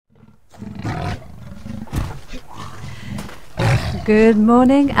Good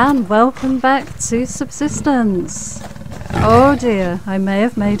morning and welcome back to Subsistence. Oh dear, I may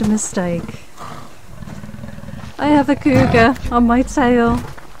have made a mistake. I have a cougar on my tail.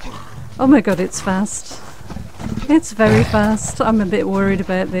 Oh my god, it's fast. It's very fast. I'm a bit worried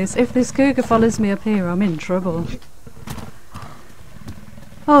about this. If this cougar follows me up here, I'm in trouble.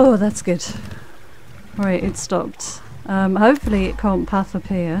 Oh, that's good. Right, it stopped. Hopefully it can't path up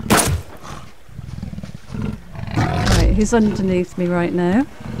here. Right, he's underneath me right now.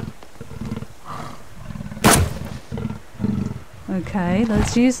 Okay,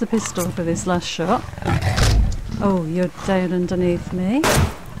 let's use the pistol for this last shot. Oh, you're down underneath me.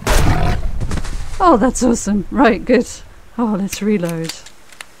 Oh, that's awesome. Right, good. Oh, let's reload.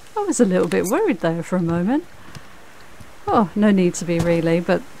 I was a little bit worried there for a moment. Oh, no need to be really,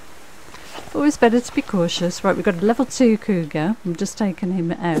 but always better to be cautious. Right, we've got a level 2 cougar. I'm just taking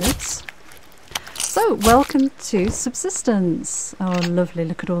him out. So, welcome to Subsistence. Oh, lovely.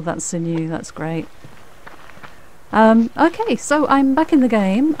 Look at all that sinew. That's great. Okay, so I'm back in the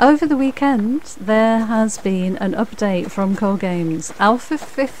game. Over the weekend, there has been an update from Core Games. Alpha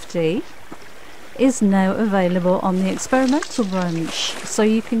 50 is now available on the experimental branch. So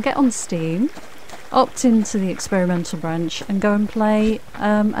you can get on Steam, opt into the experimental branch and go and play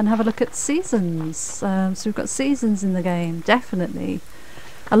and have a look at seasons. So we've got seasons in the game, definitely.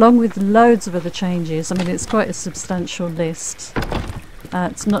 Along with loads of other changes. I mean, it's quite a substantial list.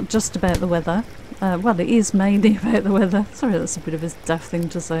 It's not just about the weather. Well, it is mainly about the weather. Sorry, that's a bit of a daft thing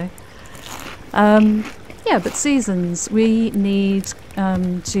to say. Yeah, but seasons. We need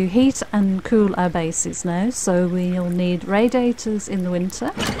to heat and cool our bases now. So we'll need radiators in the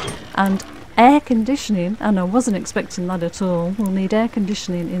winter and air conditioning. And I wasn't expecting that at all. We'll need air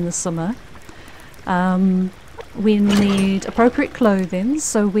conditioning in the summer. We need appropriate clothing,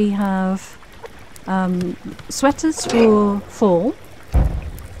 so we have sweaters for fall,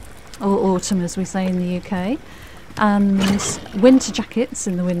 or autumn as we say in the UK, and winter jackets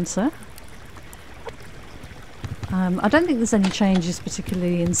in the winter. I don't think there's any changes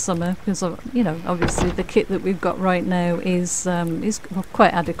particularly in summer because, you know, obviously the kit that we've got right now is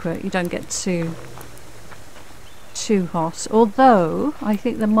quite adequate. You don't get too hot, although I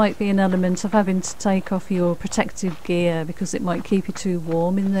think there might be an element of having to take off your protective gear because it might keep you too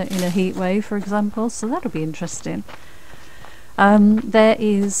warm in a heat wave, for example, so that'll be interesting. There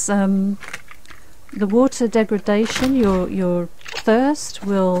is the water degradation. Your thirst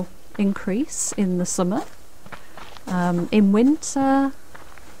will increase in the summer. In winter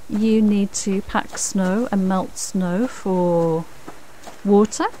you need to pack snow and melt snow for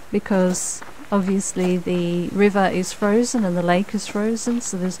water because obviously the river is frozen and the lake is frozen,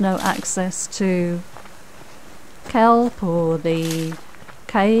 so there's no access to kelp or the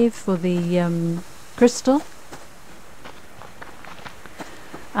cave for the crystal.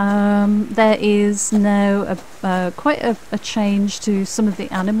 There is now quite a change to some of the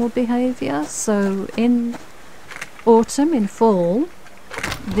animal behaviour. So in autumn, in fall,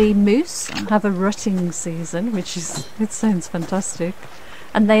 the moose have a rutting season, which is, it sounds fantastic.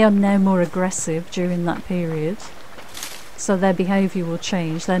 And they are now more aggressive during that period. So their behaviour will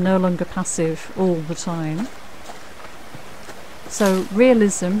change. They're no longer passive all the time. So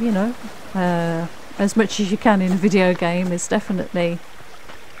realism, you know, as much as you can in a video game is definitely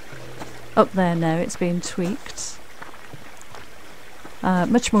up there now. It's been tweaked.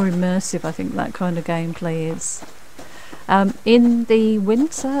 Much more immersive, I think, that kind of gameplay is. In the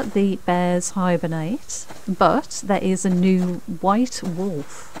winter, the bears hibernate, but there is a new white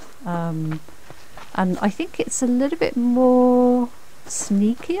wolf, and I think it's a little bit more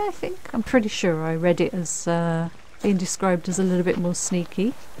sneaky, I think. I'm pretty sure I read it as being described as a little bit more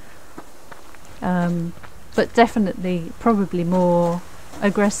sneaky, but definitely probably more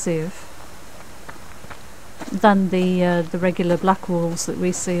aggressive than the regular black wolves that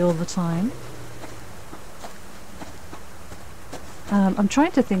we see all the time. I'm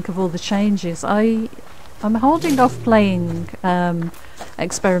trying to think of all the changes. I'm holding off playing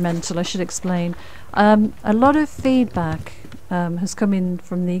experimental, I should explain. A lot of feedback has come in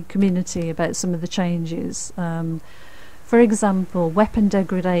from the community about some of the changes. For example, weapon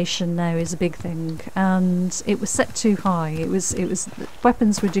degradation now is a big thing, and it was set too high. It was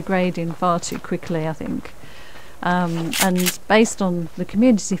weapons were degrading far too quickly, I think. And based on the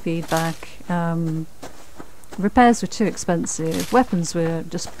community feedback, repairs were too expensive, weapons were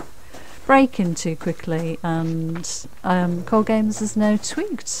just breaking too quickly, and Core Games has now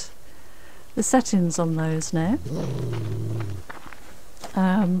tweaked the settings on those now.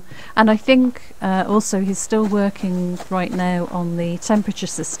 And I think also he's still working right now on the temperature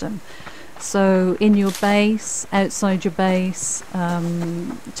system. So in your base, outside your base,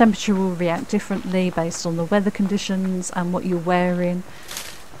 temperature will react differently based on the weather conditions and what you're wearing.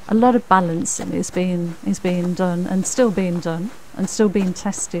 A lot of balancing is being done and still being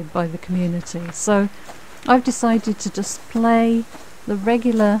tested by the community. So I've decided to just play the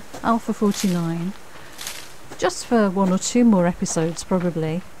regular Alpha 49 just for 1 or 2 more episodes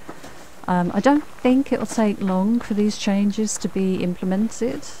probably. I don't think it'll take long for these changes to be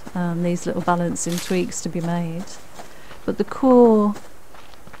implemented, these little balancing tweaks to be made, but the core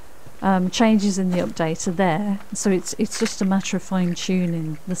changes in the update are there, so it's just a matter of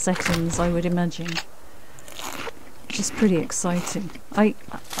fine-tuning the settings, I would imagine, which is pretty exciting. I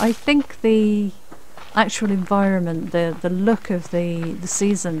think the actual environment, the look of the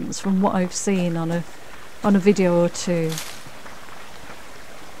seasons, from what I've seen on a video or two,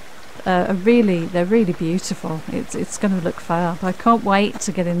 they're really beautiful. It's going to look fab. I can't wait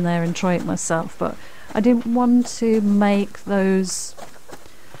to get in there and try it myself, but I didn't want to make those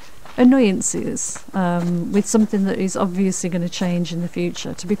annoyances with something that is obviously going to change in the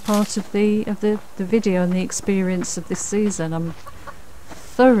future to be part of the video and the experience of this season. I'm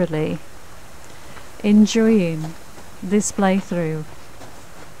thoroughly enjoying this playthrough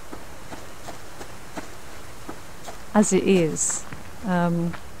as it is.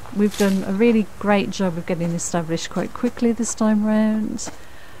 We've done a really great job of getting established quite quickly this time round.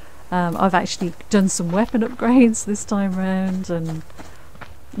 I've actually done some weapon upgrades this time round, and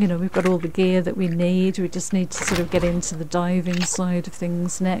you know, we've got all the gear that we need. We just need to sort of get into the diving side of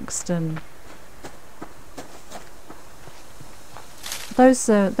things next, and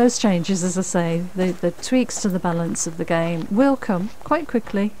those changes, as I say, the tweaks to the balance of the game will come quite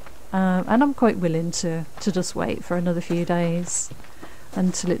quickly, and I'm quite willing to just wait for another few days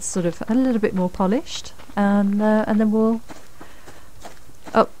until it's sort of a little bit more polished, and then we'll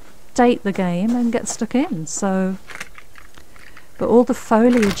update the game and get stuck in. So, but all the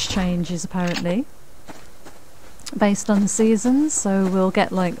foliage changes apparently based on the seasons, so we'll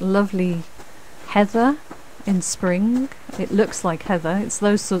get like lovely heather in spring. It looks like heather. It's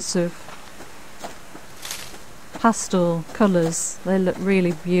those sorts of pastel colours. They look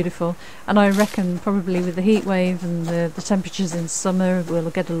really beautiful, and I reckon probably with the heat wave and the temperatures in summer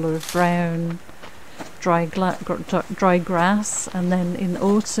we'll get a lot of brown dry grass, and then in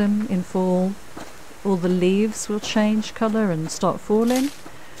autumn, in fall, all the leaves will change colour and start falling,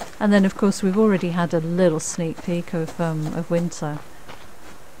 and then of course we've already had a little sneak peek of winter,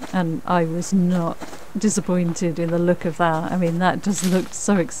 and I was not disappointed in the look of that. I mean, that just looked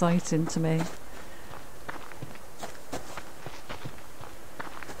so exciting to me.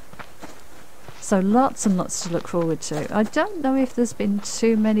 So lots and lots to look forward to. I don't know if there's been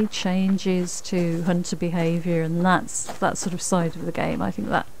too many changes to hunter behaviour and that sort of side of the game. I think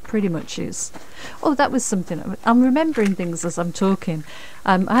that pretty much is. Oh, that was something. I'm remembering things as I'm talking.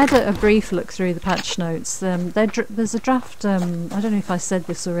 I had a brief look through the patch notes. There's a draft, I don't know if I said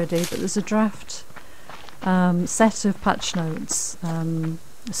this already, but there's a draft set of patch notes,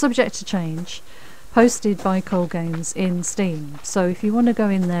 subject to change, posted by Coal Games in Steam. So if you want to go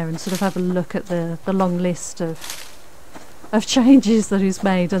in there and sort of have a look at the long list of changes that is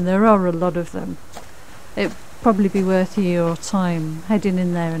made, and there are a lot of them, it'd probably be worth your time heading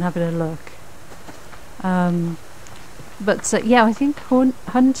in there and having a look. Yeah, I think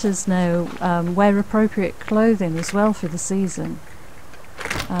hunters now wear appropriate clothing as well for the season.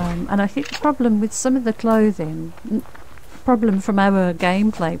 And I think the problem with some of the clothing, problem from our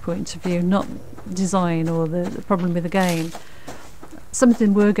gameplay point of view, not design or the problem with the game,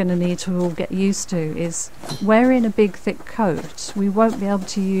 something we're going to need to all get used to is wearing a big thick coat. We won't be able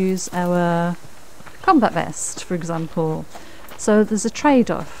to use our combat vest, for example. So there's a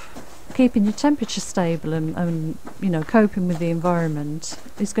trade-off. Keeping your temperature stable and you know, coping with the environment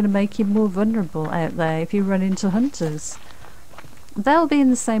is going to make you more vulnerable out there if you run into hunters. They'll be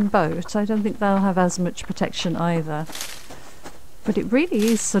in the same boat. I don't think they'll have as much protection either. But it really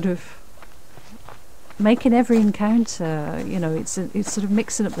is sort of making every encounter, you know, it's sort of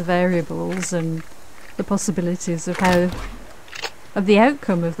mixing up the variables and the possibilities of the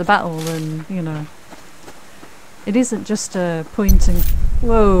outcome of the battle, and you know, it isn't just a point and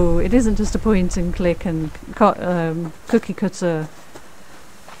click and cookie cutter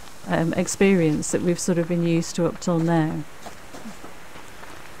experience that we've sort of been used to up till now.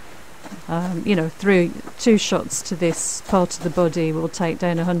 You know, through 2 shots to this part of the body will take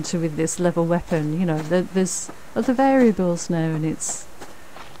down a hunter with this level weapon. You know, there's other variables now, and it's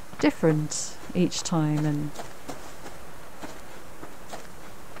different each time, and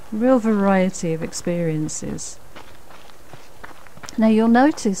real variety of experiences. Now you'll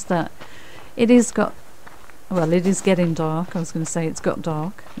notice that It is got, well, it is getting dark. I was going to say it's got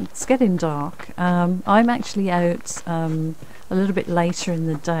dark. It's getting dark. I'm actually out a little bit later in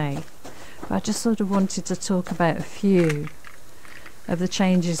the day. But I just sort of wanted to talk about a few of the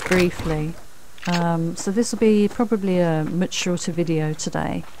changes briefly. So this will be probably a much shorter video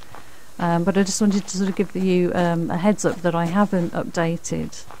today. But I just wanted to sort of give you a heads up that I haven't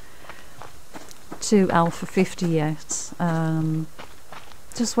updated to Alpha 50 yet.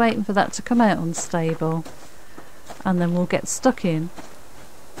 Just waiting for that to come out on stable, and then we'll get stuck in.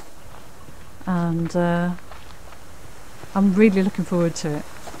 And I'm really looking forward to it.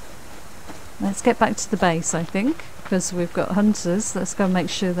 Let's get back to the base, I think, because we've got hunters. Let's go and make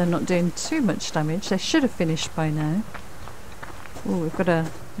sure they're not doing too much damage. They should have finished by now. Oh, we've got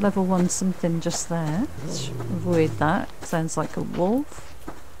a level 1 something just there. Let's avoid that. Sounds like a wolf.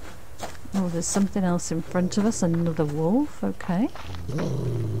 Oh, there's something else in front of us. Another wolf. Okay.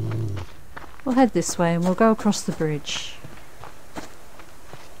 We'll head this way and we'll go across the bridge.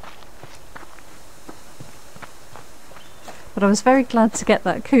 But I was very glad to get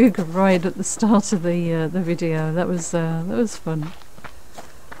that cougar right at the start of the video. That was fun.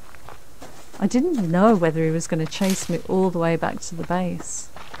 I didn't know whether he was going to chase me all the way back to the base.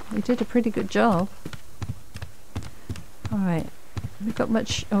 He did a pretty good job. Alright, we've got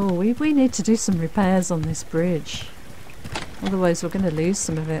much... Oh, we need to do some repairs on this bridge. Otherwise we're going to lose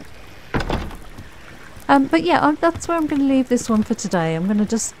some of it. But yeah, that's where I'm going to leave this one for today. I'm going to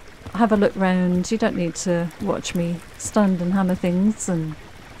just have a look round. You don't need to watch me stand and hammer things and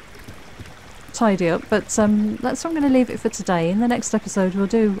tidy up, but that's where I'm going to leave it for today. In the next episode we'll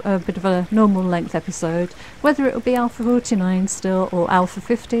do a bit of a normal length episode, whether it will be Alpha 49 still or Alpha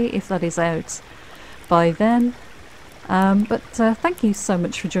 50 if that is out by then. But thank you so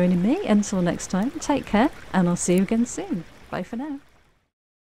much for joining me. Until next time, take care and I'll see you again soon. Bye for now.